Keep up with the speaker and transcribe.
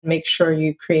make sure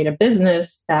you create a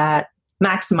business that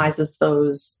maximizes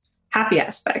those happy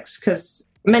aspects. Because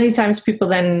many times people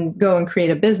then go and create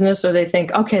a business, or they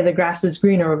think, okay, the grass is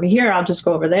greener over here, I'll just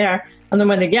go over there. And then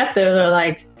when they get there, they're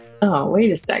like, oh,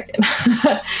 wait a second.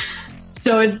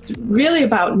 So it's really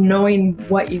about knowing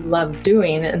what you love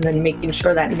doing and then making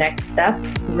sure that next step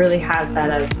really has that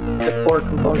as a core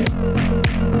component.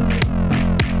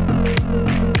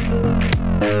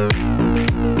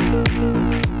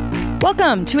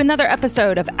 Welcome to another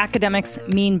episode of Academics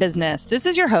Mean Business. This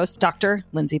is your host, Dr.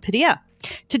 Lindsay Padilla.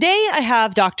 Today, I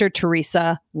have Dr.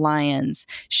 Teresa Lyons.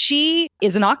 She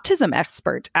is an autism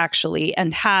expert, actually,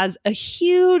 and has a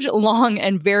huge, long,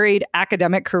 and varied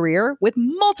academic career with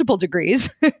multiple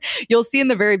degrees. You'll see in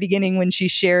the very beginning when she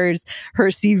shares her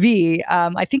CV,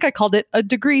 I think I called it a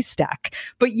degree stack.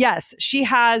 But yes, she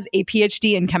has a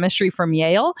PhD in chemistry from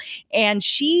Yale, and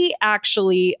she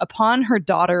actually, upon her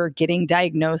daughter getting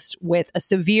diagnosed with a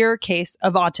severe case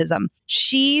of autism,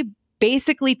 she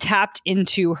basically tapped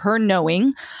into her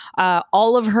knowing,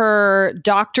 all of her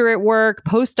doctorate work,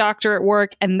 postdoctorate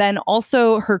work, and then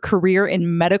also her career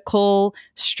in medical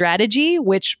strategy,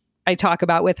 which I talk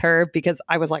about with her because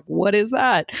I was like, what is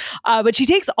that? But she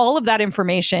takes all of that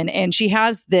information and she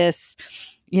has this,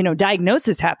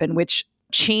 diagnosis happen, which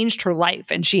changed her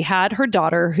life. And she had her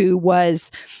daughter who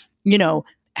was,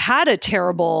 had a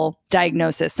terrible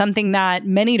diagnosis, something that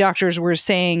many doctors were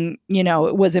saying,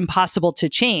 it was impossible to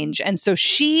change. And so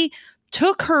she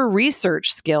took her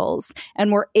research skills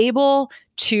and were able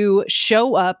to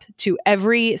show up to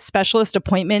every specialist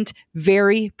appointment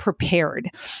very prepared.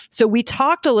 So we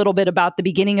talked a little bit about the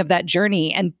beginning of that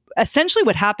journey. And essentially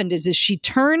what happened is she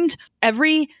turned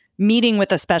every meeting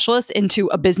with a specialist into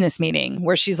a business meeting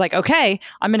where she's like, okay,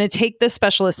 I'm going to take this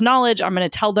specialist knowledge. I'm going to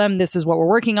tell them this is what we're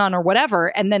working on or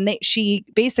whatever. And then she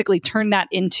basically turned that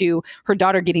into her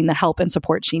daughter getting the help and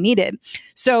support she needed.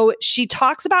 So she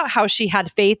talks about how she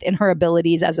had faith in her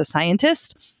abilities as a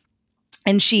scientist,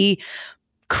 and she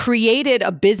created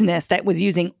a business that was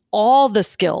using all the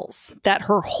skills that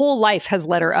her whole life has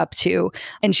led her up to.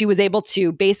 And she was able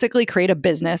to basically create a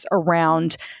business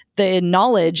around the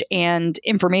knowledge and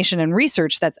information and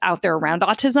research that's out there around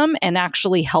autism and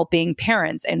actually helping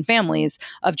parents and families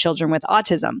of children with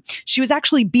autism. She was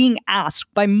actually being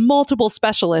asked by multiple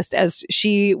specialists as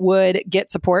she would get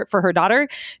support for her daughter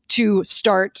to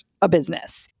start a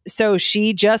business. So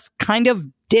she just kind of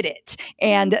did it.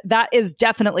 And that is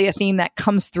definitely a theme that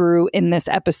comes through in this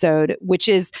episode, which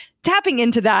is tapping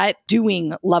into that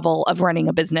doing level of running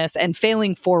a business and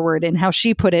failing forward. And how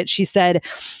she put it, she said,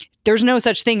 there's no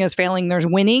such thing as failing. There's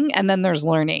winning and then there's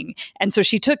learning. And so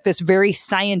she took this very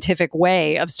scientific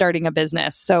way of starting a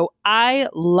business. So I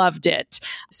loved it.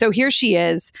 So here she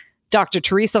is, Dr.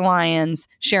 Teresa Lyons,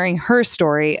 sharing her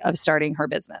story of starting her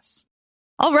business.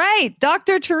 All right,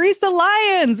 Dr. Teresa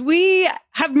Lyons, we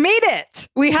have made it.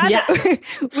 We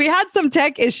had some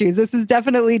tech issues. This is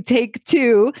definitely take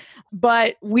 2,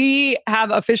 but we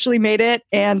have officially made it,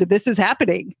 and this is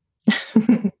happening.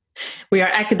 We are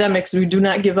academics. We do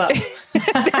not give up.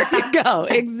 There you go.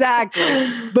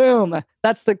 Exactly. Boom.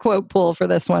 That's the quote pull for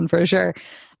this one for sure.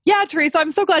 Yeah, Teresa,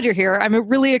 I'm so glad you're here. I'm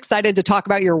really excited to talk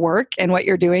about your work and what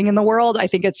you're doing in the world. I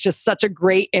think it's just such a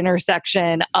great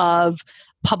intersection of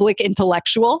public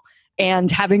intellectual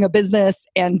and having a business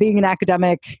and being an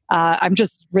academic. I'm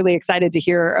just really excited to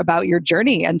hear about your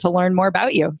journey and to learn more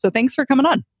about you. So thanks for coming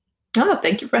on. Oh,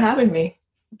 thank you for having me.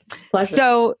 It's a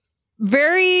pleasure.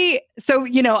 I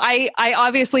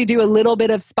obviously do a little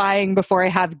bit of spying before I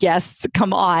have guests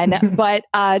come on, but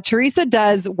Teresa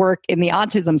does work in the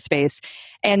autism space.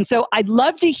 And so I'd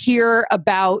love to hear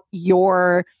about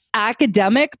your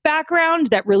academic background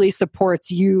that really supports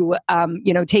you,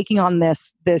 taking on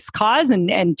this cause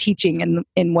and teaching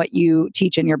in what you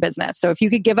teach in your business. So if you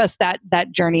could give us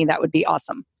that journey, that would be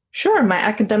awesome. Sure. My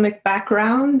academic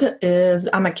background is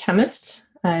I'm a chemist.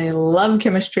 I love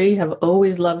chemistry, have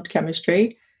always loved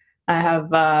chemistry. I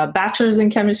have a bachelor's in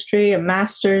chemistry, a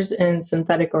master's in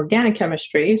synthetic organic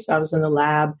chemistry. So I was in the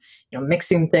lab,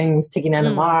 mixing things, taking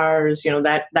NMRs,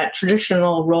 that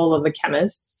traditional role of a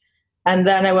chemist. And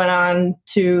then I went on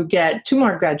to get 2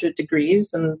 more graduate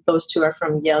degrees, and those 2 are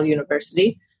from Yale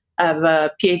University. I have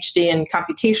a PhD in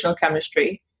computational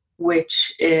chemistry,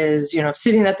 which is,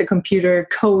 sitting at the computer,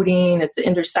 coding. It's the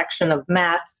intersection of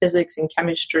math, physics, and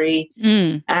chemistry.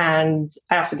 And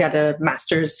I also got a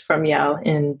master's from Yale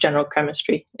in general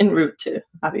chemistry, en route to,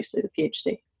 obviously, the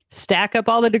PhD. Stack up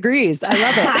all the degrees. I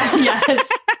love it. Yes.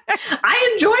 I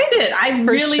enjoyed it. I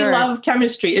really love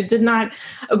chemistry. It did not,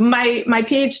 my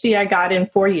PhD I got in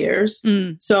 4 years.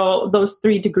 So those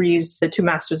 3 degrees, the 2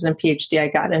 masters and PhD I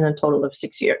got in a total of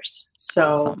 6 years.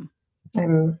 So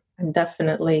I'm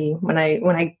definitely, when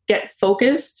I get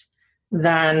focused,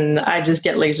 then I just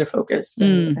get laser focused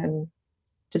and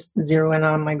just zero in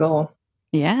on my goal.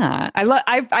 Yeah.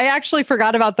 I actually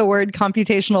forgot about the word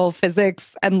computational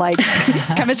physics and like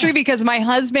chemistry because my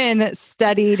husband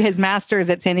studied his master's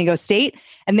at San Diego State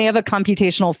and they have a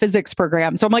computational physics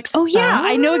program. So I'm like, oh yeah,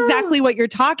 I know exactly what you're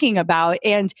talking about.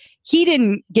 And he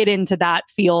didn't get into that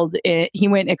field. He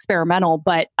went experimental,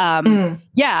 but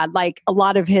yeah, like a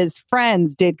lot of his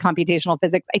friends did computational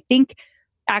physics. I think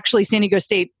actually San Diego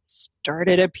State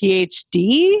started a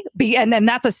PhD and then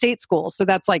that's a state school. So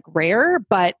that's like rare.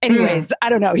 But anyways, I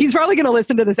don't know. He's probably going to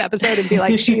listen to this episode and be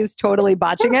like, she's totally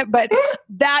botching it. But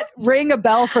that rang a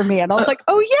bell for me. And I was like,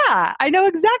 oh yeah, I know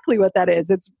exactly what that is.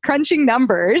 It's crunching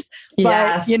numbers,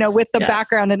 but with the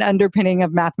background and underpinning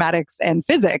of mathematics and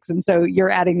physics. And so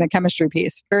you're adding the chemistry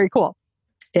piece. Very cool.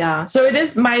 Yeah. So it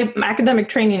is, my academic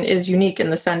training is unique in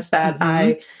the sense that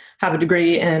I have a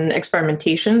degree in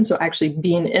experimentation, so actually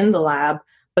being in the lab,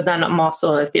 but then I'm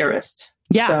also a theorist.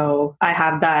 Yeah. So I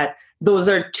have that. Those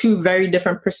are 2 very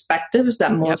different perspectives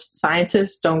that most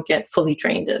scientists don't get fully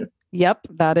trained in. Yep,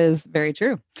 that is very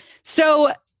true.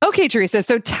 So, okay, Teresa,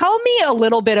 so tell me a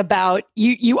little bit about,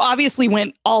 you obviously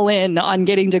went all in on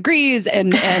getting degrees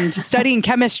and studying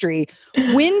chemistry.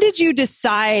 When did you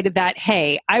decide that,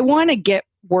 hey, I want to get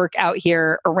work out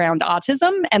here around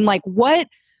autism? And like, what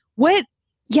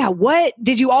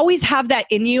did you always have that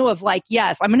in you of like,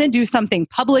 yes, I'm going to do something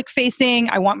public facing.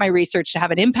 I want my research to have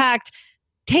an impact.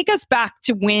 Take us back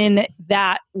to when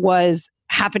that was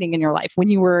happening in your life, when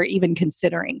you were even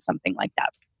considering something like that.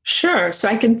 Sure. So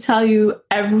I can tell you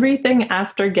everything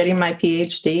after getting my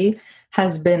PhD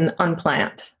has been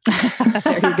unplanned.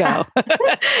 There you go.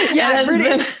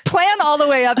 Plan all the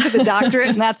way up to the doctorate,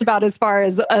 and that's about as far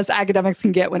as us academics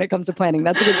can get when it comes to planning.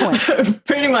 That's a good point.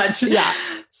 Pretty much. Yeah.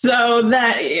 So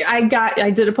that I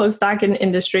did a postdoc in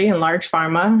industry and large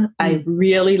pharma. I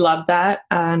really loved that.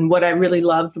 And what I really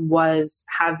loved was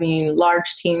having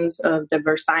large teams of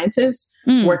diverse scientists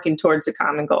working towards a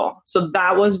common goal. So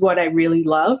that was what I really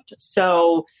loved.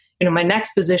 So my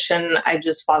next position, I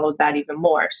just followed that even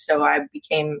more. So I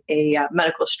became a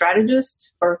medical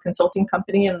strategist for a consulting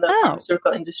company in the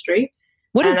pharmaceutical industry.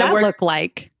 What does that look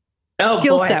like?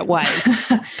 Skill set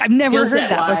wise. I've never heard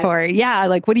that before. Yeah.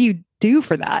 Like, what do you do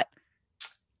for that?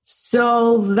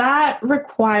 So that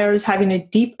requires having a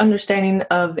deep understanding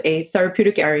of a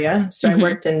therapeutic area. So I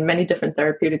worked in many different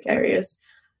therapeutic areas.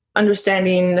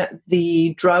 Understanding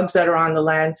the drugs that are on the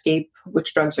landscape,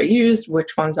 which drugs are used,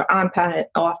 which ones are on patent,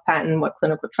 off patent, what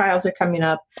clinical trials are coming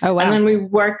up. Oh, wow. And then we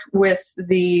worked with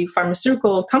the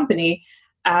pharmaceutical company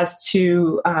as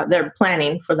to their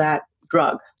planning for that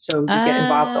drug. So we get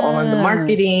involved all in the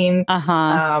marketing.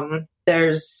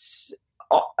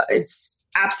 It's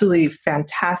absolutely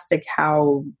fantastic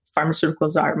how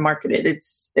pharmaceuticals are marketed.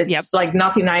 It's like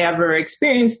nothing I ever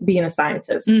experienced being a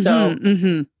scientist. So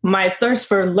my thirst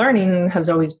for learning has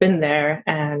always been there.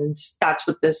 And that's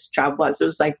what this job was. It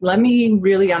was like, let me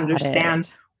really understand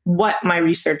what my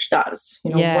research does.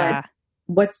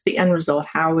 What's the end result?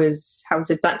 How is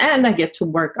it done? And I get to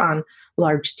work on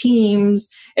large teams.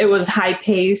 It was high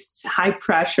paced, high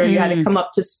pressure. You had to come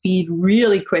up to speed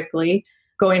really quickly,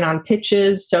 going on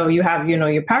pitches. So you have,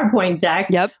 your PowerPoint deck,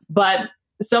 but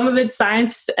some of it's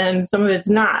science and some of it's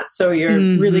not. So you're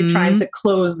really trying to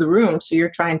close the room. So you're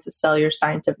trying to sell your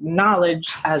scientific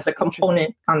knowledge as a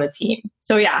component on the team.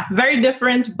 So yeah, very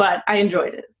different, but I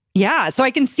enjoyed it. Yeah. So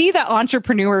I can see the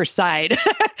entrepreneur side.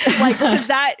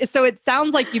 So it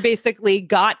sounds like you basically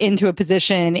got into a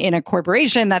position in a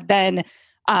corporation that then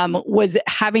was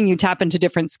having you tap into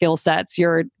different skill sets,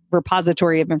 your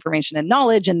repository of information and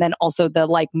knowledge, and then also the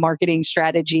like marketing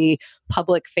strategy,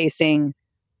 public facing,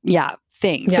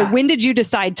 thing. Yeah. So when did you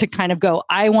decide to kind of go,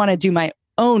 I want to do my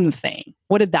own thing?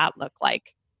 What did that look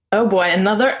like? Oh boy,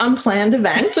 another unplanned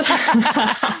event.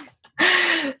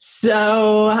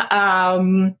 So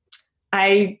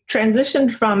I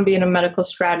transitioned from being a medical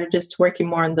strategist to working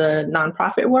more in the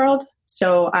nonprofit world.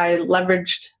 So I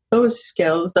leveraged those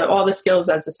skills, all the skills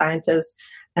as a scientist,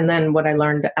 and then what I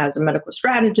learned as a medical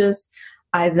strategist.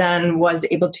 I then was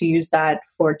able to use that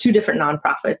for 2 different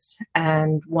nonprofits.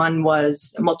 And one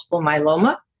was multiple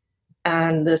myeloma.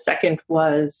 And the second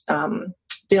was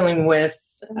dealing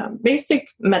with basic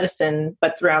medicine,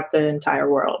 but throughout the entire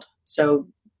world. So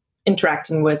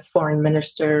interacting with foreign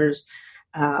ministers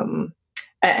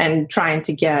and trying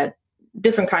to get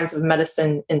different kinds of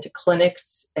medicine into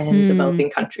clinics in developing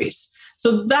countries.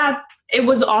 So that it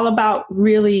was all about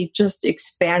really just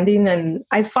expanding, and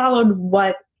I followed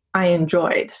what I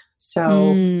enjoyed.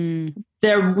 So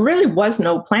there really was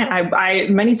no plan. I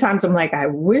many times I'm like, I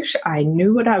wish I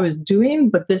knew what I was doing,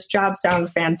 but this job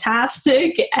sounds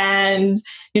fantastic, and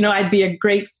I'd be a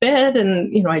great fit,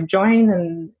 and I joined,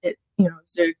 and it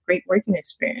was a great working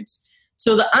experience.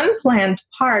 So the unplanned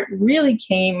part really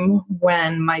came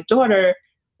when my daughter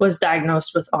was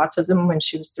diagnosed with autism when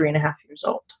she was 3.5 years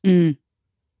old.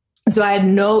 So I had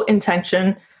no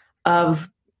intention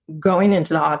of going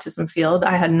into the autism field.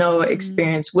 I had no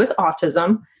experience with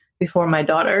autism before my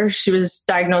daughter. She was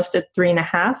diagnosed at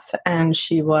 3.5, and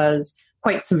she was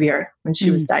quite severe when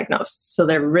she was diagnosed. So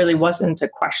there really wasn't a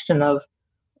question of,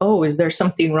 oh, is there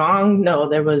something wrong? No,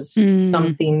 there was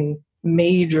something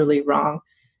majorly wrong.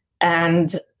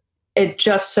 And it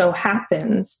just so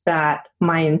happens that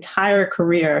my entire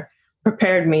career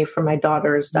prepared me for my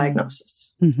daughter's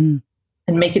diagnosis and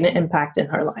making an impact in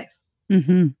her life.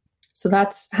 So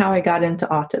that's how I got into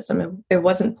autism. It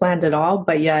wasn't planned at all,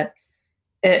 but yet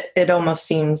it almost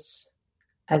seems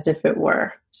as if it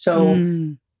were.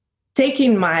 So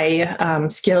taking my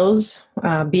skills,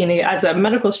 as a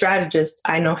medical strategist,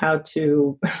 I know how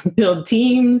to build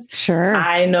teams. Sure.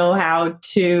 I know how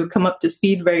to come up to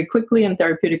speed very quickly in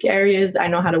therapeutic areas. I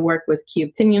know how to work with key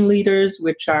opinion leaders,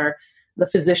 which are the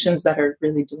physicians that are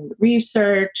really doing the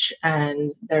research,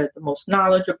 and they're the most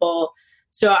knowledgeable.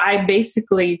 So I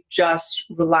basically just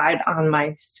relied on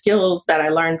my skills that I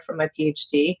learned from my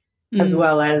PhD, as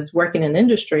well as working in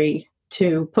industry,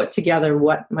 to put together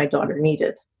what my daughter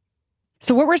needed.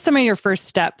 So what were some of your first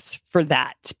steps for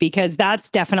that? Because that's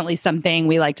definitely something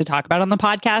we like to talk about on the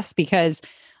podcast, because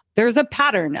there's a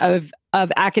pattern of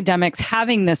academics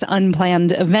having this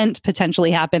unplanned event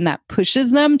potentially happen that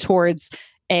pushes them towards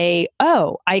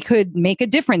I could make a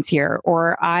difference here,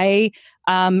 or I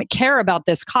care about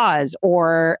this cause,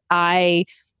 or I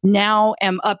now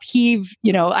am upheaved.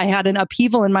 I had an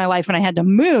upheaval in my life and I had to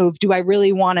move. Do I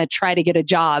really want to try to get a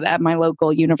job at my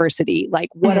local university? Like,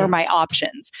 what are my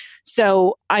options?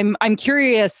 So I'm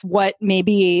curious what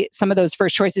maybe some of those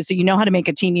first choices. So you know how to make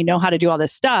a team, you know how to do all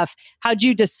this stuff. How'd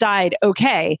you decide,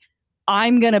 okay,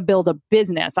 I'm going to build a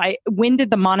business? When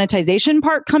did the monetization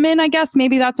part come in? I guess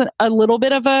maybe that's a little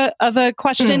bit of a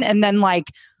question. And then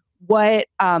what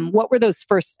were those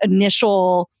first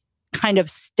initial kind of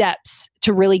steps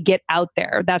to really get out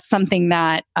there? That's something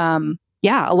that, a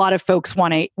lot of folks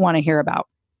want to hear about.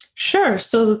 Sure.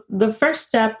 So the first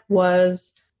step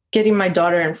was getting my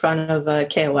daughter in front of a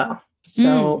KOL,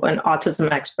 so an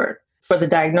autism expert. For the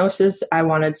diagnosis, I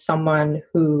wanted someone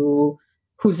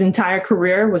whose entire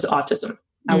career was autism.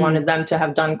 I wanted them to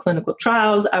have done clinical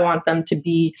trials. I want them to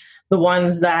be the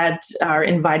ones that are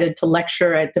invited to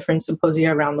lecture at different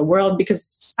symposia around the world,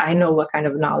 because I know what kind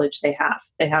of knowledge they have.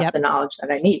 They have the knowledge that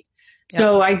I need.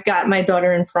 So I got my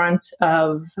daughter in front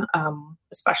of a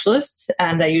specialist,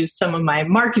 and I used some of my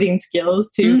marketing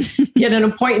skills to get an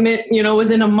appointment,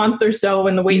 within a month or so,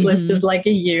 when the wait list is like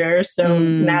a year. So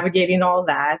navigating all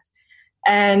that.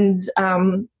 And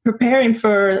preparing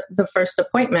for the first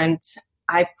appointment,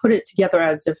 I put it together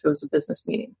as if it was a business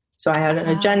meeting. So I had an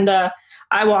agenda.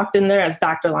 I walked in there as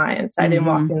Dr. Lyons. I didn't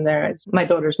walk in there as my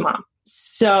daughter's mom.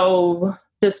 So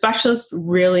the specialist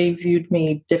really viewed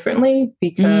me differently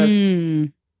because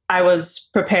I was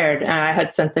prepared, and I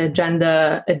had sent the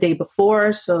agenda a day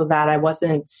before so that I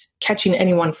wasn't catching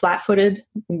anyone flat-footed.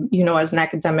 As an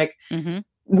academic,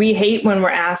 we hate when we're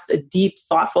asked a deep,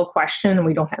 thoughtful question and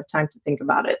we don't have time to think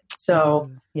about it.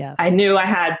 So I knew I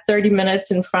had 30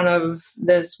 minutes in front of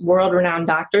this world-renowned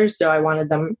doctor, so I wanted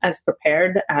them as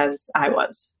prepared as I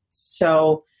was.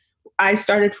 So I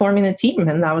started forming a team,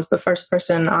 and that was the first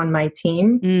person on my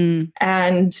team.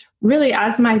 And really,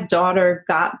 as my daughter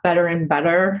got better and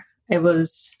better, it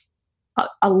was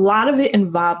a lot of it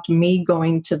involved me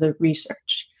going to the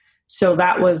research. So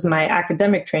that was my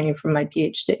academic training from my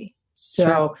PhD.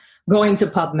 So going to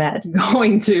PubMed,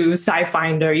 going to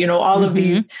SciFinder, all of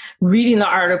these, reading the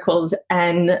articles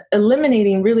and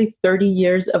eliminating really 30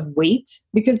 years of wait,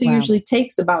 because it usually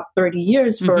takes about 30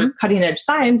 years for cutting edge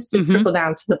science to trickle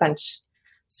down to the bench.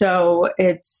 So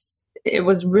it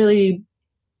was really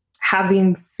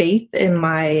having faith in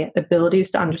my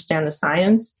abilities to understand the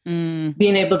science,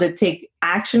 being able to take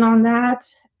action on that,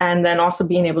 and then also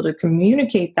being able to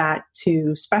communicate that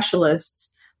to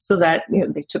specialists so that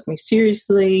they took me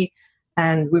seriously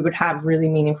and we would have really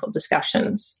meaningful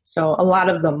discussions. So a lot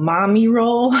of the mommy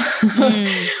role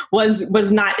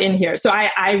was not in here. So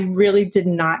I really did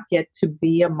not get to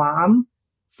be a mom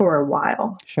for a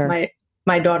while. Sure.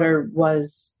 My daughter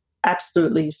was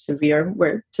absolutely severe,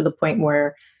 where to the point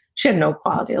where she had no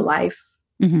quality of life.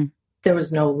 Mm-hmm. There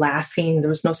was no laughing, there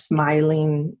was no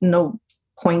smiling, no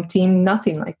pointing,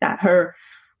 nothing like that.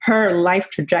 Her life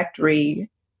trajectory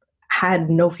had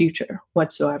no future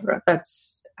whatsoever.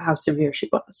 That's how severe she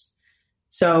was.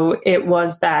 So it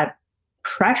was that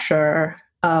pressure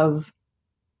of,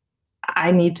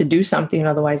 I need to do something,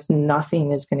 otherwise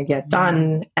nothing is going to get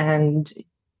done. And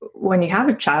when you have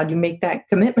a child, you make that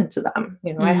commitment to them.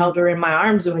 I held her in my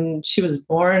arms when she was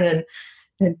born, and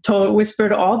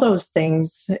whispered all those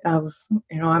things of,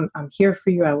 I'm here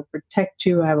for you. I will protect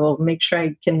you. I will make sure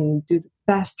I can do the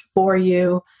best for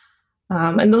you.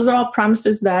 And those are all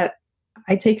promises that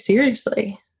I take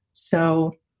seriously.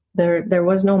 So there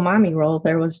was no mommy role.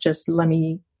 There was just, let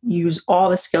me use all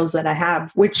the skills that I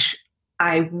have, which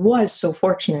I was so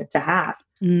fortunate to have.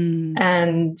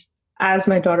 And as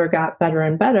my daughter got better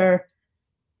and better,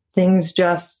 things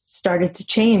just started to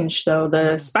change. So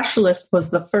the specialist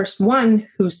was the first one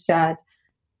who said,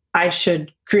 I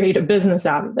should create a business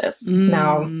out of this.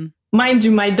 Now, mind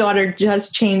you, my daughter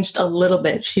just changed a little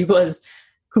bit. She was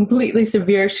completely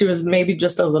severe. She was maybe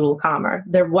just a little calmer.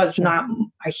 There was not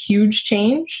a huge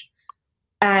change.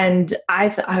 And I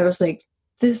was like,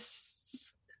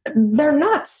 they're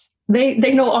nuts.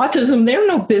 They know autism. They don't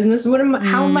know business.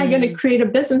 How am I going to create a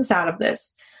business out of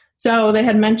this? So they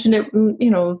had mentioned it,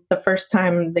 the first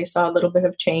time they saw a little bit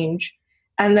of change.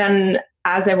 And then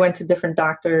as I went to different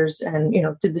doctors and,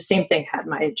 did the same thing, had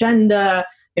my agenda,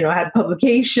 had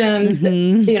publications,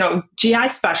 GI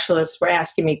specialists were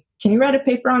asking me, can you write a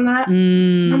paper on that?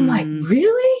 I'm like,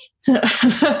 really?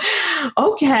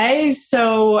 Okay.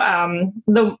 So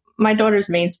my daughter's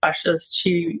main specialist,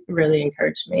 she really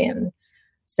encouraged me and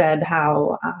said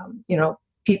how,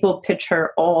 people pitch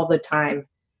her all the time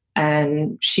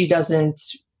and she doesn't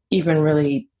even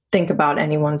really think about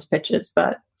anyone's pitches.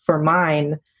 But for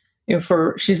mine,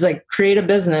 she's like, create a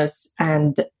business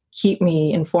and keep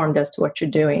me informed as to what you're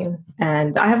doing.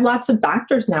 And I have lots of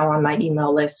doctors now on my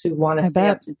email list who want to stay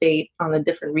up to date on the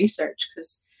different research,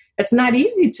 because it's not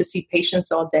easy to see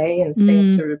patients all day and stay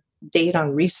up to date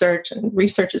on research, and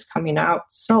research is coming out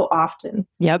so often.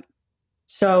 Yep.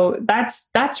 So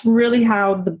that's really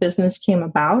how the business came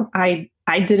about.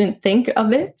 I didn't think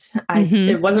of it.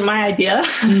 It wasn't my idea.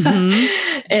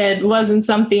 It wasn't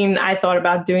something I thought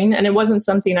about doing, and it wasn't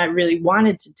something I really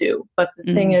wanted to do. But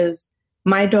the thing is,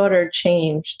 my daughter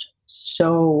changed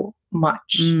so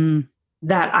much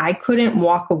that I couldn't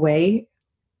walk away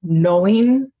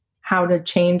knowing how to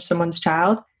change someone's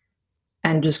child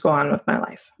and just go on with my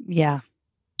life. Yeah.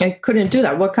 I couldn't do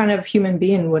that. What kind of human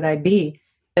being would I be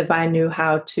if I knew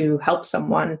how to help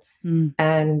someone?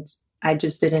 And I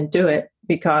just didn't do it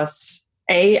because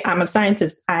I'm a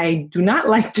scientist. I do not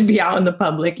like to be out in the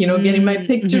public, getting my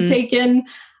picture taken.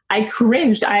 I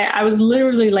cringed. I was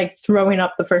literally like throwing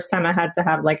up the first time I had to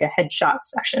have like a headshot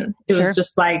session. It was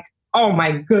just like, oh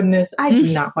my goodness, I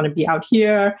do not want to be out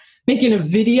here making a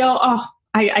video. Oh,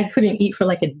 I couldn't eat for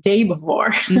like a day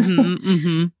before.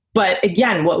 But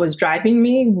again, what was driving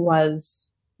me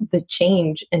was the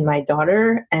change in my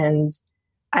daughter. And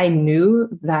I knew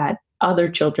that other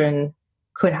children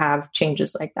could have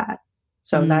changes like that.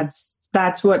 So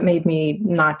that's what made me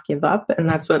not give up. And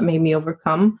that's what made me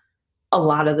overcome a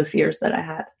lot of the fears that I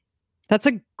had. That's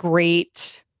a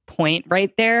great point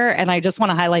right there. And I just want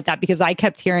to highlight that because I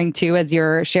kept hearing too, as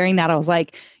you're sharing that, I was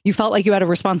like, you felt like you had a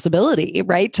responsibility,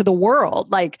 right? To the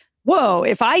world. Like, whoa,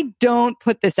 if I don't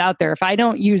put this out there, if I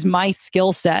don't use my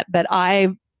skill set that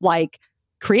I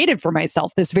created for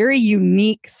myself, this very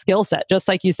unique skill set, just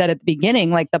like you said at the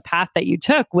beginning, like the path that you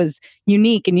took was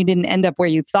unique and you didn't end up where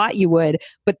you thought you would.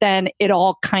 But then it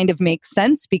all kind of makes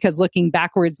sense because looking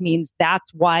backwards means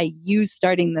that's why you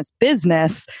starting this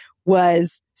business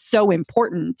was so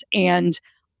important. And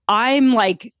I'm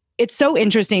like, it's so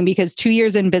interesting because 2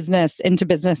 years into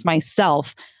business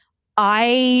myself,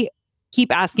 I keep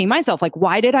asking myself, like,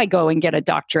 why did I go and get a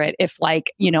doctorate if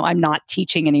I'm not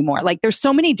teaching anymore? Like, there's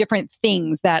so many different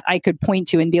things that I could point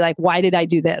to and be like, why did I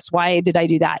do this? Why did I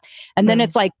do that? And then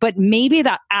it's like, but maybe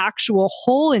that actual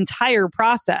whole entire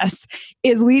process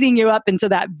is leading you up into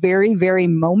that very, very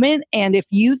moment. And if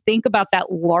you think about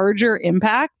that larger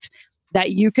impact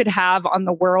that you could have on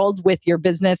the world with your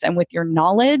business and with your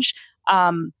knowledge,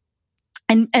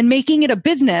 and making it a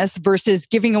business versus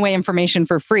giving away information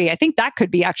for free. I think that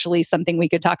could be actually something we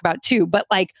could talk about too. But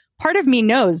part of me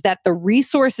knows that the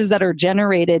resources that are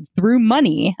generated through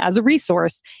money as a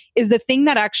resource is the thing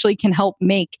that actually can help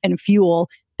make and fuel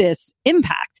this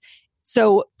impact.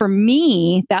 So for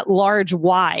me, that large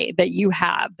why that you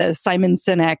have, the Simon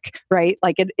Sinek, right?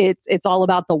 Like it's all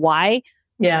about the why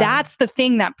Yeah. That's the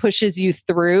thing that pushes you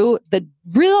through the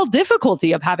real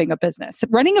difficulty of having a business.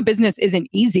 Running a business isn't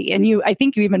easy. And I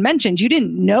think you even mentioned you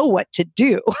didn't know what to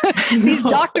do. These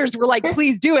doctors were like,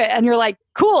 please do it. And you're like,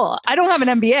 cool, I don't have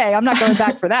an MBA. I'm not going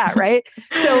back for that. Right.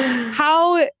 So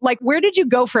where did you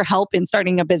go for help in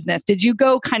starting a business? Did you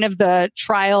go kind of the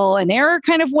trial and error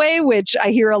kind of way, which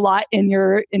I hear a lot in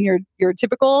your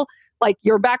typical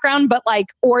your background, but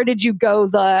or did you go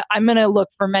I'm going to look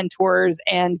for mentors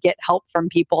and get help from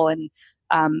people? And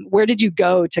where did you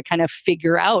go to kind of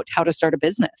figure out how to start a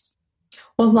business?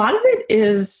 Well, a lot of it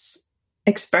is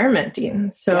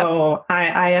experimenting. So yep.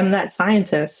 I am that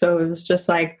scientist. So it was just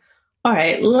all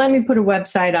right, let me put a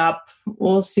website up.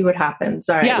 We'll see what happens.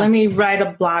 All right, let me write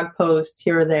a blog post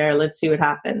here or there. Let's see what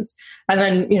happens. And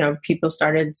then, people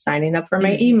started signing up for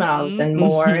my emails and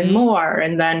more and more.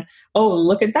 And then, oh,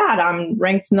 look at that. I'm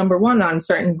ranked number 1 on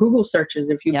certain Google searches.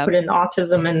 If you put in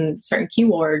autism and certain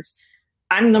keywords,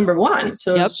 I'm number 1.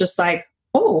 So it's just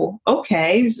oh,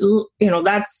 okay. So,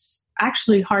 that's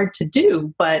actually hard to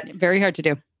do, but very hard to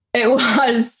do.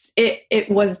 It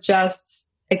was just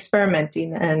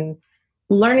experimenting and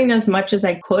learning as much as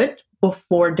I could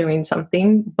before doing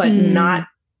something, but not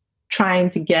trying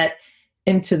to get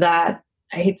into that.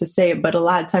 I hate to say it, but a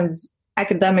lot of times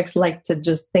academics like to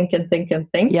just think and think and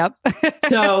think. Yep.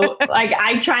 So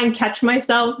I try and catch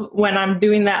myself when I'm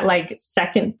doing that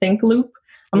second think loop.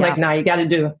 I'm no, you got to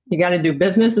do.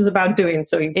 Business is about doing.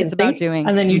 So you can it's about doing.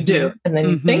 And then you do. And then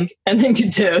you think and then you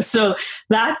do. So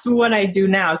that's what I do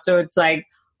now. So it's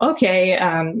okay,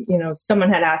 someone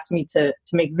had asked me to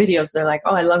make videos. They're like,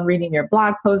 oh, I love reading your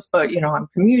blog posts, but, I'm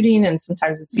commuting and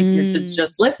sometimes it's easier to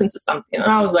just listen to something.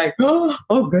 And I was like,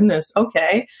 oh goodness.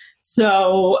 Okay.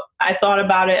 So I thought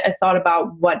about it. I thought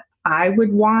about what I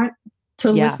would want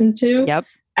to listen to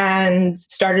and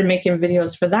started making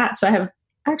videos for that. So I have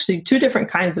actually 2 different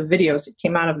kinds of videos that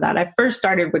came out of that. I first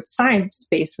started with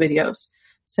science-based videos.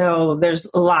 So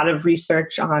there's a lot of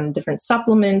research on different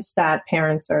supplements that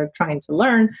parents are trying to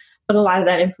learn, but a lot of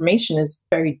that information is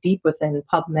very deep within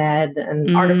PubMed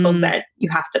and articles that you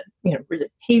have to, really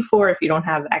pay for if you don't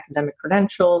have academic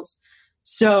credentials.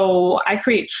 So I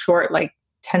create short,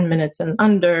 10 minutes and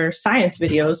under science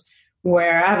videos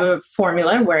where I have a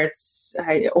formula where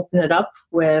I open it up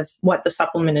with what the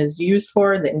supplement is used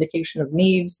for, the indication of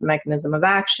needs, the mechanism of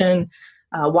action,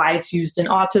 why it's used in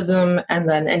autism, and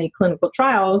then any clinical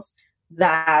trials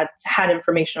that had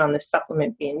information on this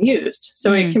supplement being used.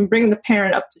 So it can bring the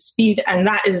parent up to speed. And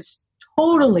that is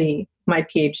totally my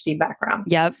PhD background.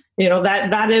 Yep.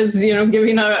 That is,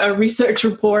 giving a research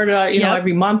report,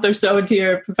 every month or so to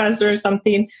your professor or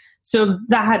something. So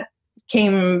that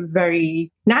came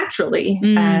very naturally.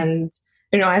 And,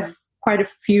 I have quite a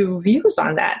few views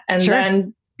on that. And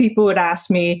then people would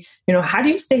ask me, how do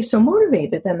you stay so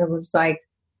motivated? And it was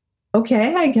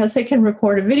okay, I guess I can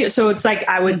record a video. So it's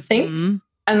I would think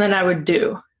and then I would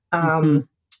do. And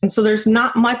so there's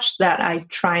not much that I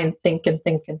try and think and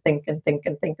think and think and think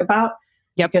and think about.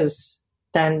 Yep. Because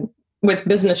then with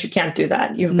business, you can't do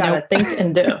that. You've got to think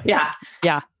and do. Yeah.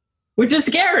 Yeah. Which is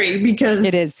scary because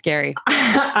it is scary.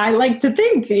 I like to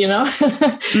think,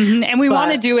 And we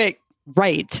want to do it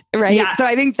right. Yes. So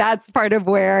I think that's part of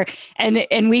where,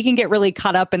 and we can get really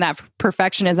caught up in that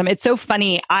perfectionism. It's so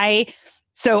funny.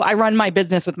 So I run my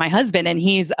business with my husband and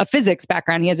he's a physics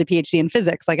background. He has a PhD in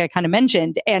physics, like I kind of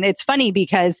mentioned. And it's funny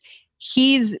because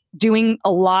he's doing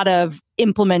a lot of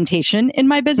implementation in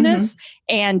my business.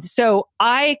 And so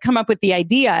I come up with the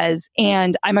ideas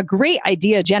and I'm a great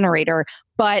idea generator,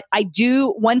 but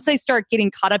once I start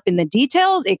getting caught up in the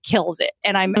details, it kills it.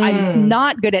 And I'm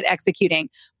not good at executing,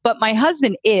 but my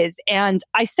husband is. And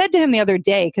I said to him the other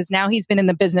day, because now he's been in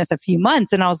the business a few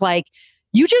months, and I was like,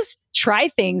 you just try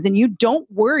things and you don't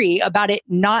worry about it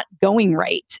not going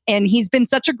right. And he's been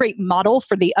such a great model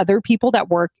for the other people that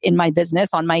work in my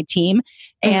business on my team.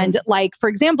 And for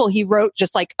example, he wrote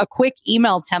just a quick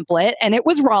email template and it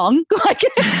was wrong.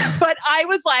 But I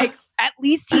was like, at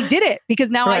least he did it because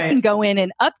now I can go in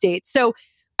and update. So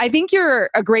I think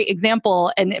you're a great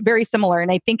example and very similar.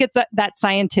 And I think it's that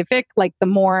scientific, the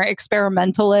more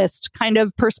experimentalist kind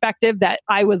of perspective that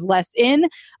I was less in.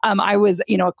 I was,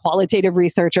 a qualitative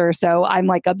researcher. So I'm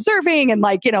observing and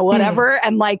whatever.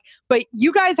 And but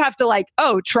you guys have to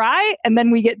try. And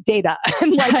then we get data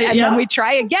and then we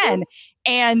try again.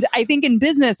 And I think in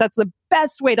business, that's the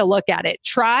best way to look at it.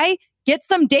 Try, get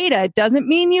some data. It doesn't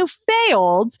mean you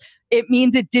failed. It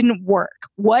means it didn't work.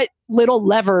 What little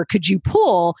lever could you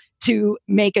pull to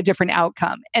make a different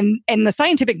outcome? And the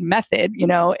scientific method,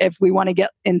 if we want to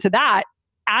get into that,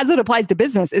 as it applies to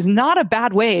business, is not a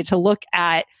bad way to look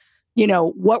at,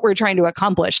 what we're trying to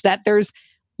accomplish. That there's,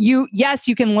 yes,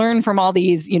 you can learn from all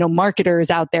these, marketers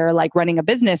out there like running a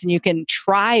business, and you can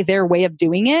try their way of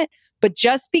doing it. But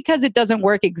just because it doesn't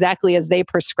work exactly as they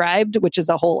prescribed, which is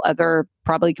a whole other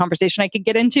probably conversation I could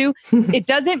get into, it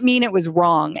doesn't mean it was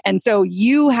wrong. And so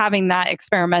you having that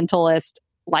experimentalist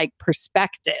like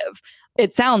perspective,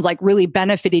 it sounds like really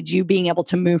benefited you being able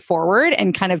to move forward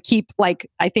and kind of keep, like,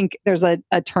 I think there's a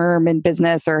term in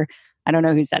business, or I don't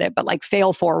know who said it, but like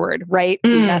fail forward, right?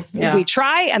 We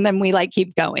try and then we like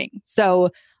keep going.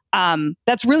 So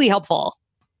that's really helpful.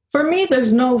 For me,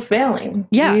 there's no failing.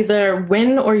 Yeah. You either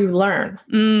win or you learn.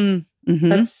 Mm-hmm.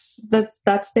 That's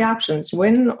the options: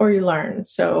 win or you learn.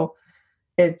 So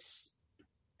it's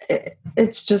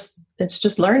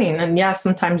just learning. And yeah,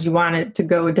 sometimes you want it to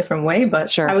go a different way, but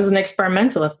sure. I was an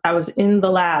experimentalist. I was in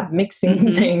the lab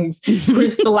mixing things,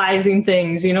 crystallizing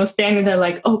things, standing there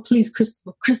like, oh, please,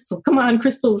 crystal, come on,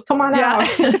 crystals, come on out.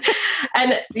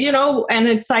 And, and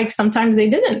it's like, sometimes they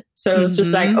didn't. So it was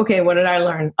just like, okay, what did I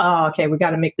learn? Oh, okay, we got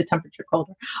to make the temperature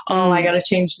colder. Oh, I got to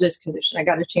change this condition. I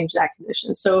got to change that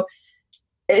condition. So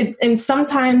and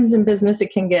sometimes in business,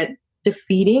 it can get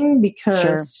defeating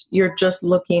because you're just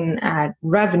looking at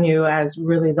revenue as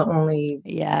really the only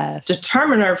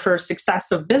determiner for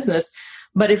success of business.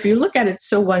 But if you look at it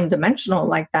so one-dimensional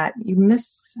like that, you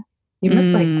miss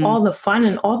like all the fun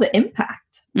and all the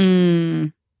impact.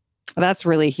 That's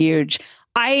really huge.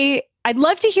 I'd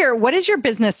love to hear, what is your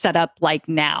business setup like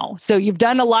now? So you've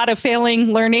done a lot of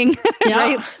failing, learning,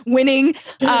 right? Winning.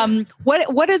 What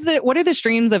are the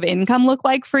streams of income look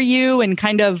like for you, and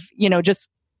kind of, just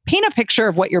paint a picture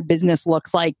of what your business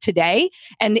looks like today.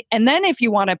 And then if you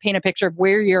want to paint a picture of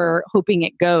where you're hoping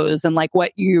it goes and like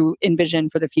what you envision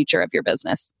for the future of your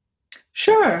business.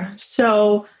 Sure.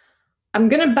 So I'm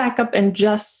going to back up and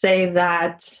just say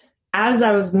that as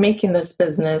I was making this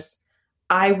business,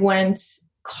 I went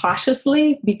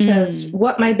cautiously, because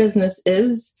what my business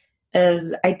is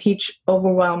I teach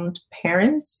overwhelmed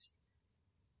parents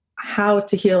how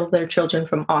to heal their children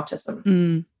from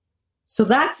autism. So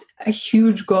that's a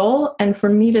huge goal. And for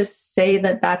me to say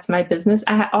that that's my business,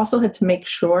 I also had to make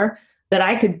sure that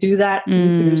I could do that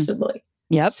reproducibly.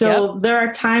 So there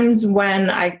are times when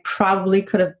I probably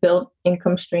could have built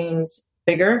income streams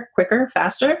bigger, quicker,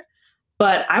 faster,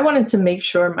 but I wanted to make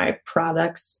sure my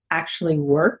products actually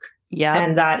work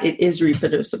and that it is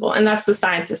reproducible. And that's the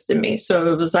scientist in me.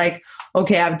 So it was like,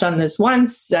 okay, I've done this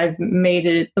once. I've made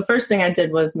it. The first thing I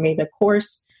did was made a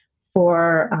course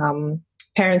for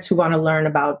parents who want to learn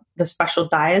about the special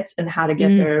diets and how to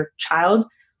get their child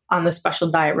on the special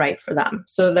diet right for them.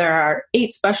 So there are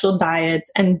 8 special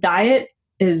diets, and diet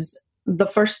is the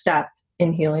first step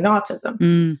in healing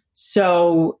autism.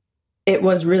 So it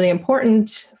was really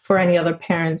important for any other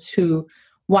parents who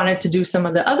wanted to do some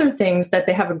of the other things that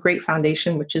they have a great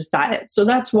foundation, which is diet. So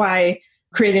that's why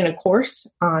creating a course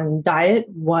on diet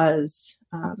was,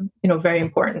 very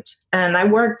important. And I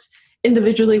worked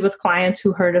individually with clients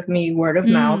who heard of me word of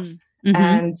mouth.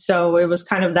 And so it was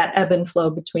kind of that ebb and flow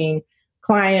between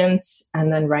clients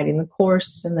and then writing the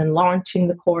course and then launching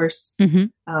the course,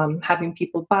 having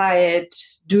people buy it,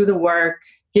 do the work,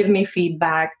 give me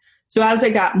feedback. So as I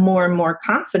got more and more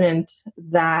confident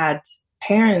that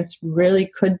parents really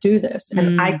could do this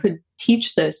and I could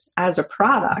teach this as a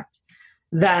product,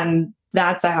 then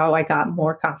that's how I got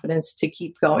more confidence to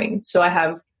keep going. So I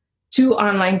have 2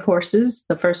 online courses.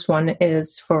 The first one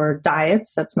is for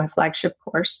diets. That's my flagship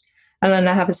course. And then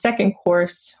I have a second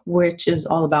course, which is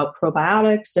all about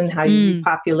probiotics and how you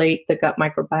repopulate the gut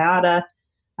microbiota.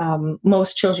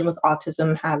 Most children with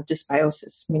autism have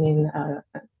dysbiosis, meaning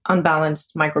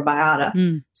unbalanced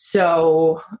microbiota.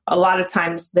 So a lot of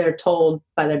times they're told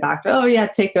by their doctor, oh yeah,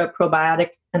 take a probiotic.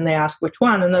 And they ask which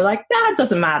one. And they're like, nah, it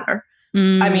doesn't matter.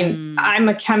 I mean, I'm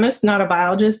a chemist, not a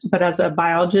biologist, but as a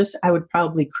biologist, I would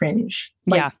probably cringe.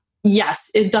 Yes,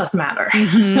 it does matter.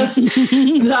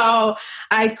 So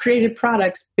I created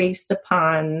products based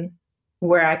upon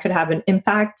where I could have an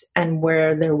impact and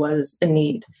where there was a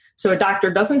need. So a doctor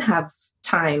doesn't have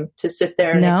time to sit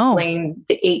there and explain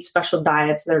the 8 special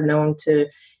diets that are known to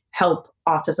help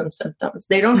autism symptoms.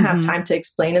 They don't have time to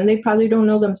explain, and they probably don't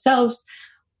know themselves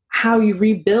how you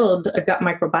rebuild a gut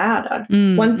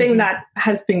microbiota. One thing that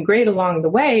has been great along the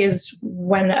way is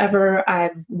whenever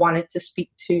I've wanted to speak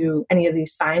to any of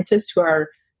these scientists who are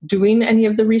doing any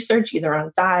of the research, either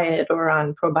on diet or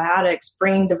on probiotics,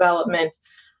 brain development,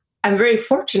 I'm very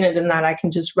fortunate in that I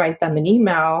can just write them an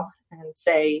email and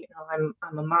say, I'm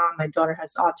a mom, my daughter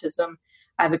has autism,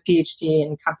 I have a PhD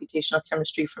in computational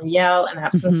chemistry from Yale, and I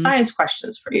have some science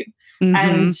questions for you.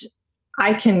 And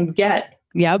I can get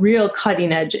real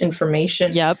cutting edge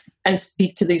information and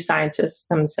speak to these scientists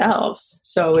themselves.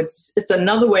 So it's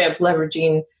another way of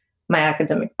leveraging my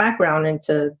academic background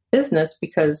into business,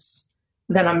 because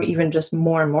then I'm even just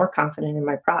more and more confident in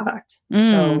my product.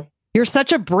 So you're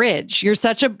such a bridge.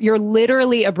 You're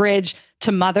literally a bridge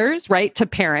to mothers, right? To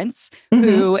parents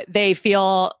who they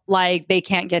feel like they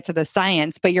can't get to the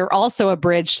science, but you're also a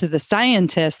bridge to the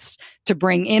scientists to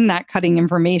bring in that cutting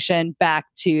information back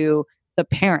to the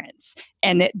parents.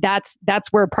 And that's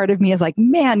where part of me is like,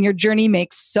 man, your journey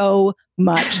makes so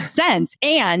much sense.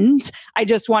 And I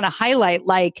just want to highlight,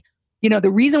 like,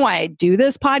 the reason why I do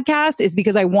this podcast is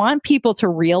because I want people to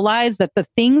realize that the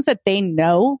things that they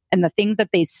know and the things that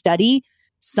they study,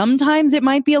 sometimes it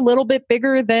might be a little bit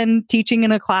bigger than teaching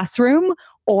in a classroom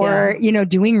or,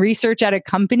 doing research at a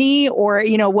company or,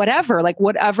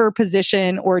 whatever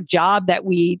position or job that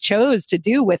we chose to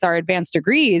do with our advanced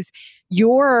degrees.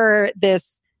 You're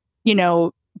this,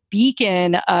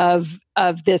 beacon of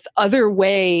this other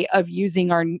way of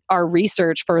using our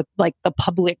research for like the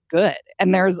public good.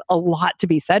 And there's a lot to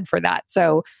be said for that.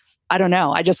 So I don't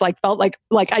know. I just felt like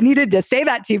I needed to say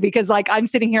that to you, because I'm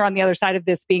sitting here on the other side of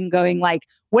this going like,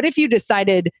 what if you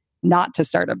decided not to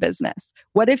start a business?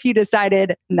 What if you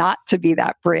decided not to be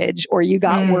that bridge, or you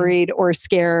got worried or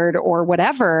scared or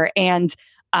whatever? And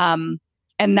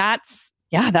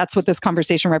that's what this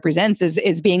conversation represents,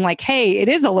 is being like, hey, it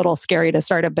is a little scary to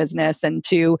start a business and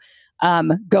to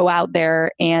go out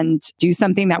there and do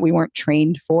something that we weren't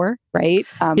trained for, right?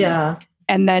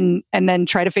 And then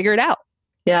try to figure it out.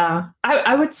 Yeah.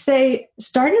 I would say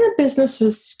starting a business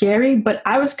was scary, but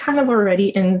I was kind of already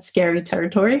in scary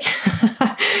territory.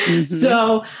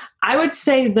 So I would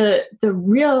say the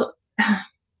real,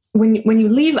 when you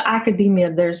leave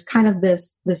academia, there's kind of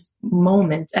this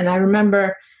moment. And I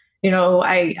remember,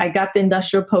 I got the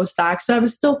industrial postdoc. So I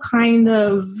was still kind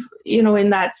of, in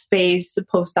that space, the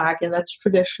postdoc, and that's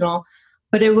traditional.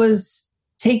 But it was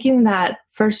taking that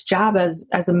first job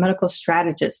as a medical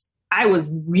strategist. I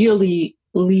was really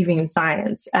leaving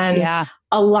science. And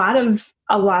a lot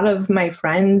of my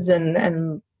friends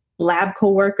and lab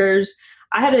coworkers,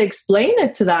 I had to explain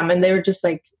it to them, and they were just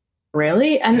like,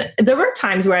 really? And there were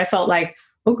times where I felt like,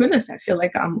 oh goodness, I feel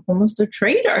like I'm almost a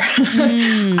traitor.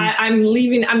 I'm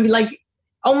leaving. I'm like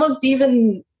almost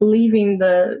even leaving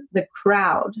the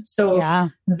crowd. So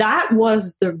that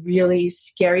was the really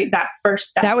scary, that first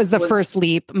step. That was the first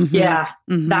leap.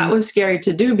 That was scary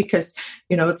to do, because,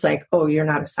 it's like, oh, you're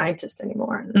not a scientist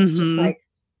anymore. And it's just like,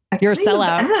 you're a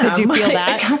sellout. Did you feel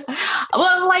that?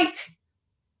 Well, like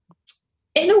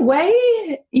in a way,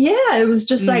 yeah, it was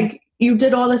just like, you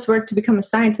did all this work to become a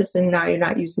scientist, and now you're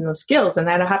not using those skills. And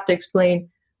I don't have to explain,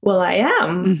 well, I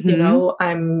am,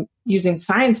 I'm using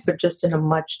science, but just in a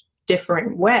much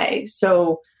different way.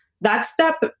 So that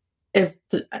step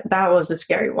that was a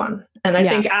scary one. And I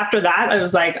think after that, I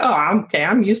was like, oh,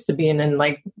 I'm used to being in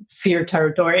like fear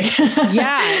territory.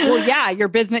 Your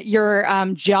business, your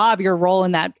job, your role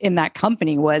in that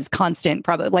company was constant,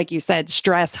 probably, like you said,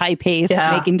 stress, high pace,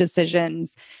 making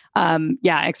decisions.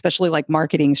 Especially like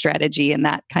marketing strategy and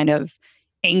that kind of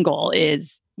angle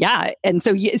is, And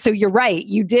so you're right.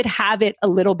 You did have it a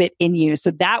little bit in you.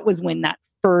 So that was when that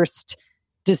first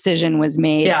decision was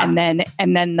made. And then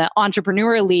the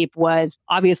entrepreneurial leap was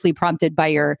obviously prompted by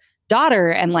your daughter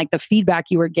and like the feedback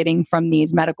you were getting from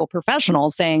these medical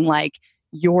professionals saying like,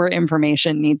 your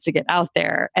information needs to get out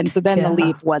there. And so then the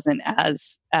leap wasn't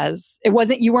as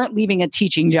you weren't leaving a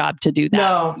teaching job to do that.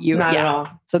 No, not at all.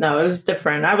 So no, it was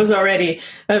different. I was already,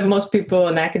 most people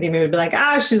in academia would be like,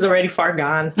 she's already far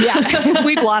gone. Yeah.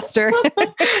 We've lost her.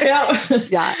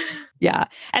 Yeah.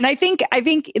 And I think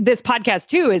this podcast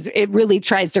too it really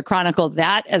tries to chronicle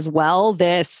that as well.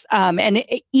 This,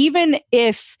 even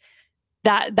if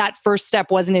that first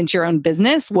step wasn't into your own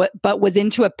business, but was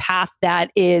into a path that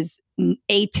is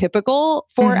atypical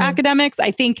for academics,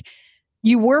 I think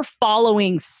you were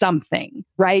following something,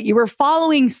 right? You were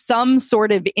following some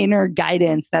sort of inner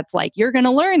guidance that's like, you're going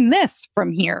to learn this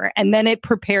from here. And then it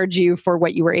prepared you for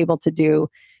what you were able to do,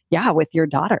 with your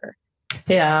daughter.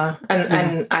 Yeah.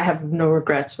 And I have no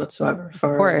regrets whatsoever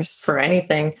for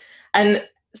anything. And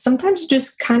sometimes you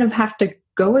just kind of have to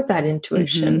go with that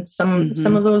intuition. Some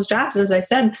of those jobs, as I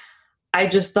said, I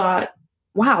just thought,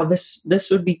 wow, this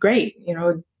would be great.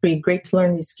 It'd be great to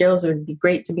learn these skills. It would be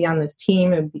great to be on this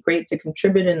team. It would be great to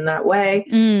contribute in that way.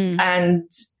 And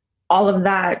all of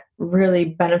that really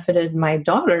benefited my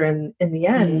daughter in the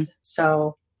end.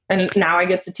 So And now I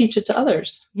get to teach it to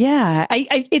others. Yeah.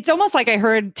 It's almost like I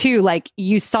heard too, like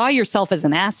you saw yourself as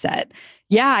an asset.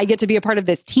 Yeah, I get to be a part of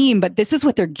this team, but this is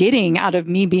what they're getting out of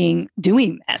me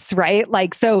doing this, right?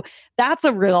 Like, so that's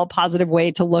a real positive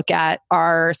way to look at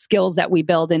our skills that we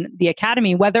build in the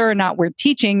academy, whether or not we're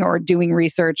teaching or doing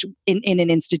research in an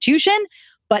institution,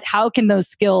 but how can those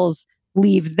skills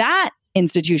leave that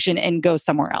institution and go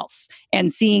somewhere else?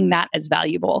 And seeing that as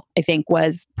valuable, I think,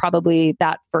 was probably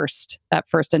that first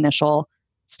initial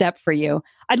step for you.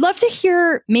 I'd love to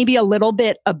hear maybe a little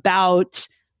bit about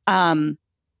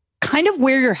kind of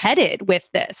where you're headed with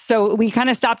this. So we kind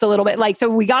of stopped a little bit. Like, so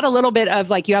we got a little bit of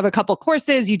like, you have a couple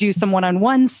courses, you do some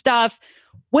one-on-one stuff.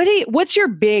 What's your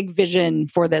big vision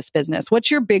for this business? What's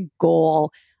your big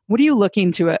goal? What are you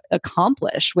looking to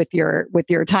accomplish with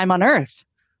your time on Earth?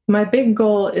 My big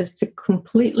goal is to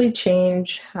completely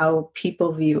change how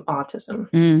people view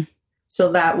autism.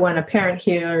 So that when a parent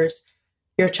hears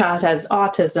your child has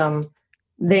autism,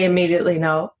 they immediately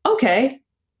know, okay,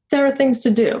 there are things to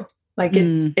do. Like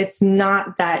it's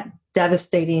not that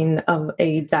devastating of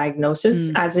a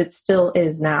diagnosis as it still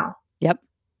is now. Yep.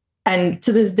 And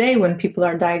to this day, when people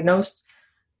are diagnosed,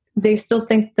 they still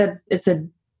think that it's a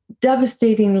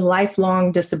devastating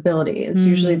lifelong disability. It's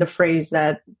usually the phrase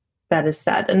that is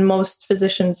said. And most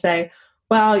physicians say,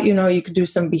 well, you could do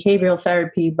some behavioral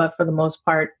therapy, but for the most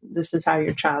part, this is how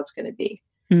your child's going to be.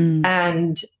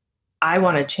 And I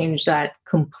want to change that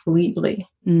completely.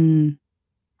 And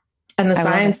the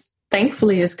science,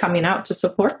 thankfully, is coming out to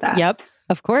support that. Yep,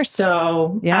 of course.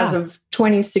 So as of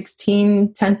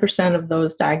 2016, 10% of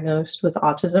those diagnosed with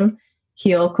autism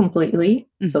heal completely.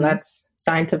 So that's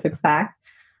scientific fact.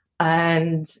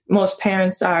 And most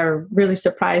parents are really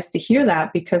surprised to hear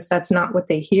that because that's not what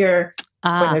they hear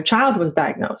when their child was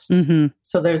diagnosed.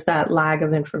 So there's that lag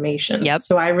of information.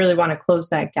 So I really want to close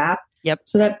that gap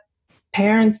so that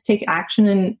parents take action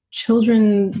and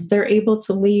children, they're able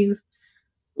to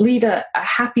lead a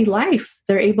happy life.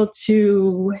 They're able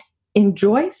to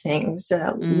enjoy things,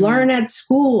 learn at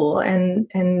school,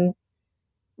 and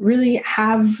really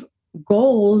have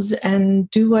goals and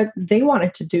do what they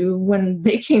wanted to do when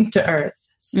they came to Earth.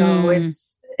 So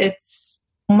it's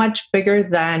much bigger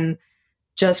than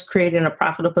just creating a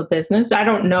profitable business. I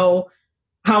don't know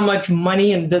how much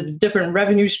money and the different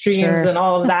revenue streams and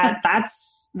all of that.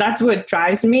 That's what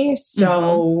drives me.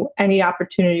 So any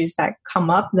opportunities that come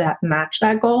up that match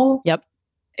that goal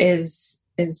is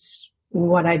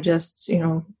what I just,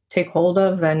 take hold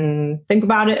of and think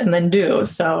about it and then do.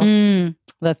 So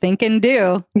the think and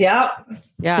do. Yeah.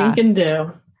 Think and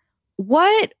do.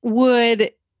 What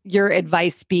would your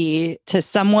advice be to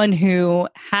someone who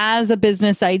has a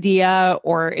business idea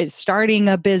or is starting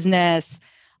a business,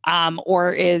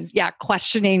 or is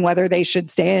questioning whether they should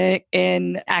stay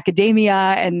in academia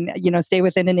and stay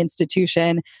within an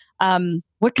institution?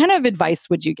 What kind of advice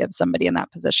would you give somebody in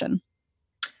that position?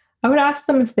 I would ask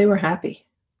them if they were happy.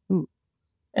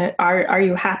 Are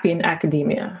you happy in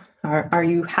academia? Are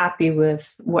you happy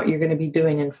with what you're going to be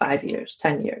doing in 5 years,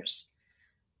 10 years?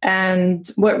 And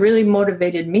what really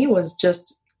motivated me was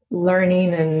just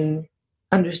learning and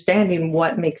understanding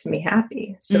what makes me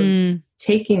happy. So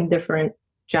taking different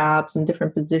jobs and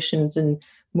different positions and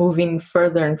moving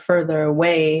further and further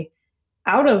away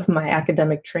out of my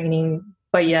academic training,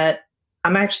 but yet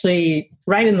I'm actually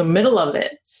right in the middle of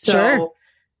it. So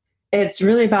it's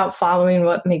really about following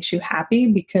what makes you happy,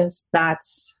 because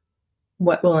that's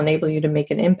what will enable you to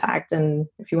make an impact. And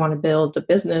if you want to build a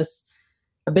business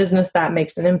that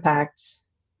makes an impact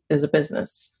is a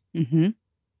business.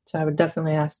 So I would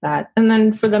definitely ask that. And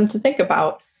then for them to think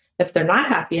about, if they're not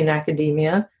happy in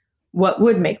academia, what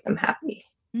would make them happy?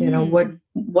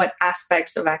 What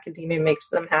aspects of academia makes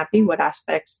them happy? What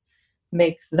aspects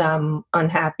make them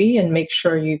unhappy? And make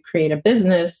sure you create a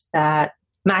business that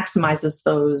maximizes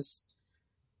those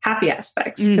happy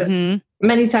aspects. Because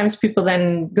many times people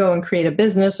then go and create a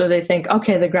business, or they think,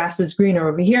 okay, the grass is greener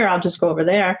over here, I'll just go over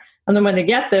there. And then when they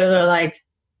get there, they're like,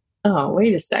 oh,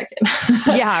 wait a second.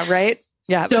 Yeah, right.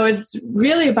 Yeah. So it's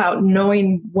really about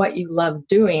knowing what you love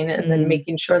doing and then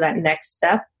making sure that next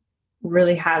step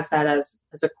really has that as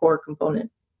a core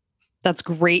component. That's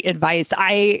great advice.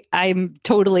 I'm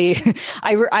totally,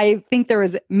 I think there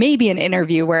was maybe an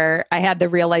interview where I had the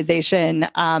realization,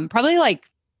 probably like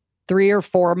 3 or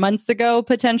 4 months ago,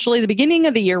 potentially. The beginning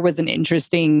of the year was an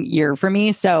interesting year for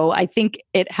me. So I think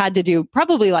it had to do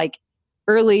probably like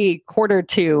early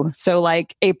Q2. So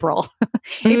like April,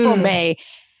 May.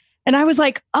 And I was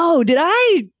like, oh, did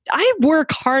I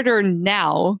work harder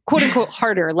now, quote unquote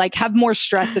harder, like have more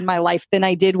stress in my life than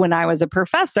I did when I was a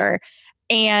professor.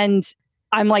 And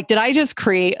I'm like, did I just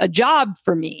create a job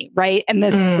for me? Right. And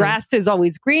this grass is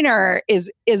always greener is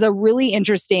a really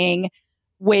interesting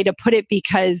way to put it,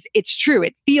 because it's true.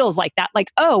 It feels like that. Like,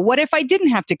 oh, what if I didn't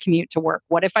have to commute to work?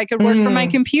 What if I could work from my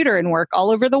computer and work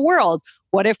all over the world?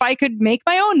 What if I could make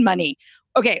my own money?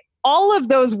 Okay. All of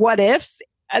those what ifs,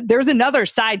 there's another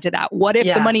side to that. What if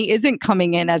the money isn't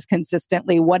coming in as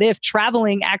consistently? What if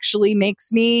traveling actually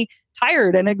makes me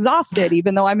tired and exhausted,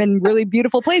 even though I'm in really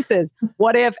beautiful places?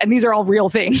 What if, and these are all real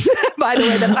things, by the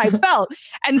way, that I felt.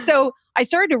 And so I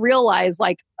started to realize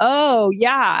like, oh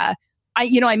yeah,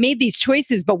 I made these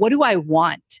choices, but what do I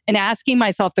want? And asking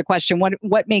myself the question,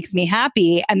 what makes me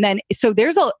happy? And then, so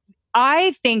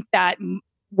I think that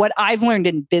what I've learned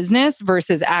in business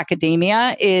versus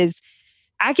academia is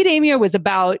academia was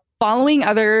about following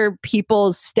other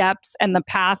people's steps and the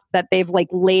path that they've like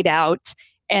laid out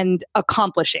and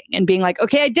accomplishing and being like,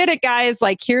 okay, I did it, guys.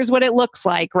 Like, here's what it looks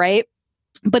like. Right.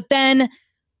 But then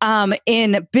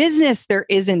in business, there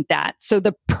isn't that. So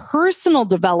the personal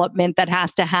development that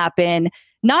has to happen,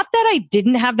 not that I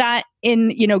didn't have that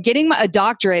in, getting a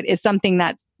doctorate is something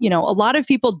that, a lot of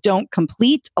people don't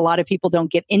complete. A lot of people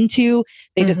don't get into.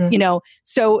 They just,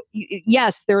 so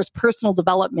yes, there's personal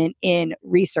development in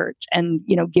research and,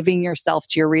 giving yourself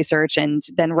to your research and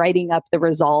then writing up the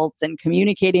results and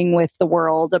communicating with the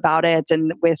world about it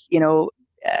and with,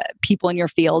 people in your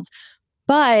field.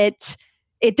 But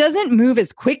it doesn't move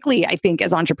as quickly, I think,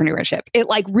 as entrepreneurship. It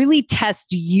like really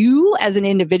tests you as an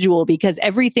individual because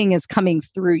everything is coming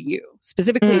through you,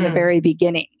 specifically in the very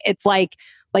beginning. It's like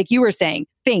you were saying,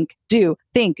 think, do.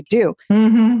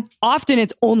 Often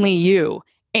it's only you.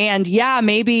 And yeah,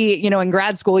 maybe, in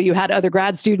grad school, you had other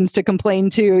grad students to complain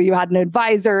to, you had an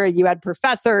advisor, you had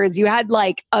professors, you had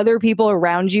like other people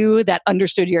around you that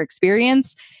understood your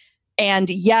experience.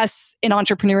 And yes, in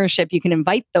entrepreneurship, you can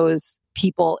invite those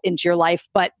people into your life,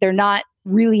 but they're not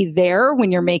really there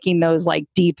when you're making those like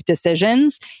deep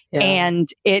decisions. Yeah. And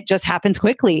it just happens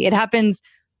quickly. It happens.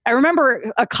 I remember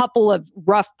a couple of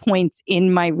rough points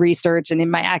in my research and in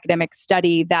my academic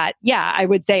study that, yeah, I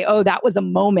would say, oh, that was a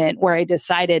moment where I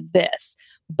decided this.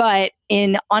 But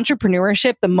in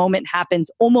entrepreneurship, the moment happens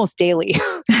almost daily.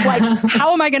 Like,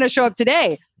 how am I going to show up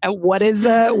today? What is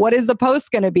the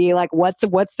post going to be? Like, what's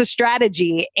the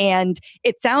strategy? And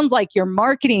it sounds like your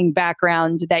marketing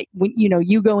background that,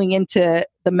 you going into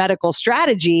the medical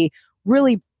strategy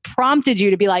really prompted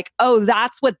you to be like, oh,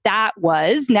 that's what that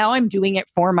was. Now I'm doing it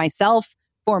for myself,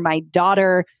 for my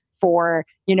daughter, for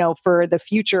the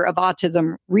future of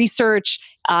autism research,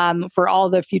 for all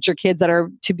the future kids that are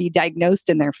to be diagnosed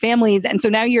in their families. And so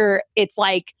now it's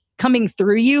like coming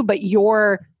through you, but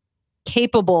you're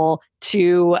capable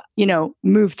to,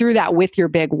 move through that with your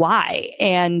big why.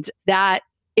 And that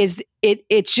is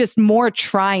it's just more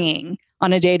trying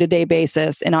on a day-to-day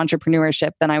basis in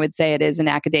entrepreneurship than I would say it is in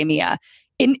academia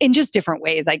in just different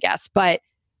ways, I guess. But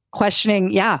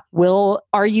questioning,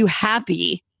 are you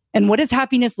happy? And what does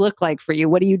happiness look like for you?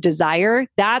 What do you desire?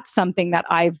 That's something that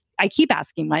I keep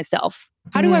asking myself.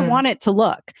 How do I want it to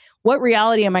look? What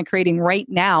reality am I creating right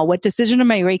now? What decision am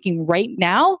I making right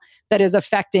now that is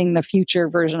affecting the future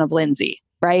version of Lindsay?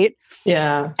 Right?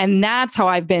 Yeah. And that's how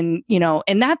I've been,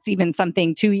 and that's even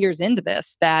something 2 years into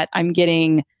this that I'm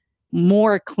getting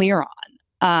more clear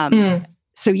on.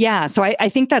 So I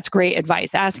think that's great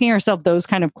advice. Asking ourselves those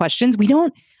kind of questions.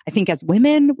 I think as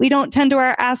women, we don't tend to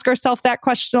ask ourselves that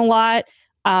question a lot.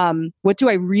 What do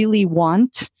I really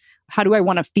want? How do I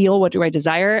want to feel? What do I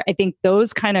desire? I think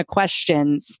those kind of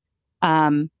questions,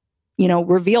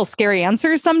 reveal scary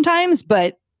answers sometimes,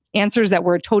 but answers that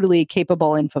we're totally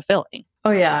capable in fulfilling.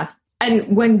 Oh, yeah.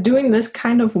 And when doing this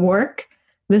kind of work,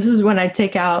 this is when I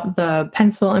take out the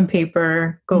pencil and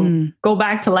paper, go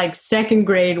back to like second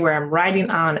grade where I'm writing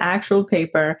on actual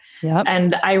paper. Yep.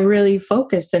 And I really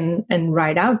focus and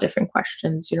write out different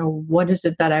questions. What is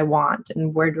it that I want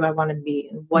and where do I want to be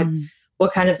and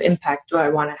what kind of impact do I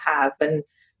want to have? And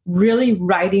really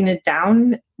writing it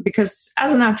down, because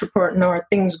as an entrepreneur,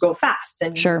 things go fast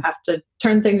and you have to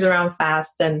turn things around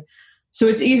fast. And so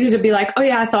it's easy to be like, oh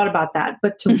yeah, I thought about that.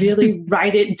 But to really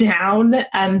write it down,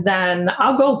 and then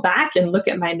I'll go back and look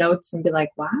at my notes and be like,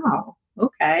 wow,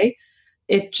 okay.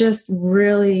 It just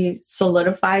really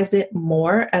solidifies it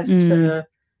more as to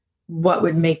what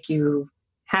would make you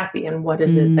happy and what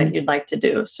is it that you'd like to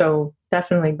do. So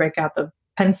definitely break out the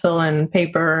pencil and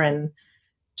paper and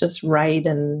just write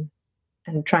and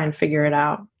try and figure it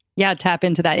out. Yeah, tap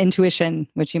into that intuition,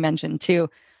 which you mentioned too.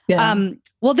 Yeah.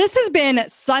 Well, this has been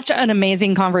such an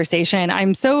amazing conversation.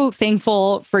 I'm so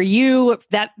thankful for you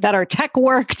that our tech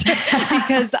worked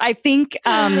because I think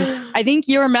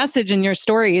your message and your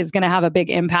story is going to have a big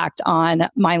impact on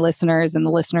my listeners and the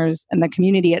listeners and the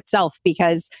community itself,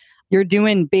 because you're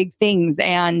doing big things,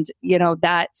 and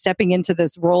that stepping into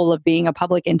this role of being a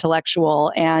public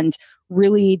intellectual and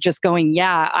really just going,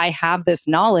 yeah, I have this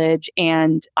knowledge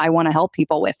and I want to help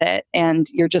people with it. And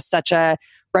you're just such a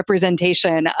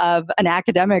representation of an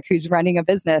academic who's running a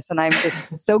business. And I'm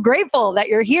just so grateful that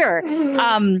you're here.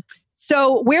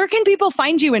 So where can people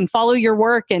find you and follow your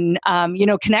work and,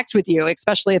 connect with you,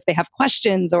 especially if they have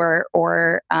questions or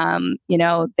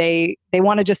they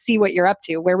want to just see what you're up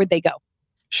to? Where would they go?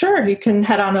 Sure. You can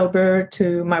head on over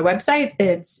to my website.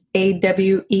 It's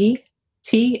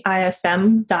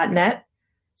awetism.net.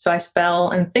 So I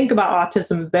spell and think about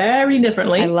autism very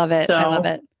differently. I love it. So I love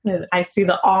it. I see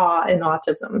the awe in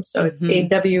autism. So it's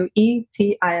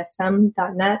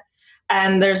awetism.net.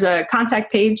 And there's a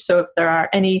contact page. So if there are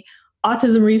any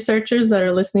autism researchers that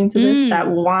are listening to this that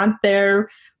want their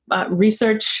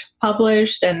research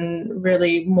published and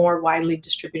really more widely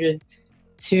distributed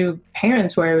to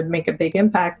parents where it would make a big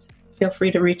impact, feel free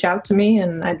to reach out to me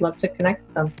and I'd love to connect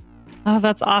with them. Oh,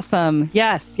 that's awesome.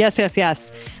 Yes.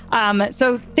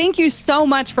 So thank you so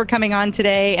much for coming on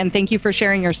today. And thank you for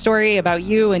sharing your story about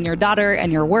you and your daughter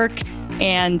and your work.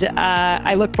 And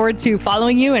I look forward to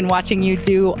following you and watching you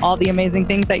do all the amazing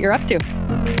things that you're up to.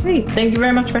 Great. Thank you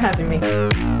very much for having me.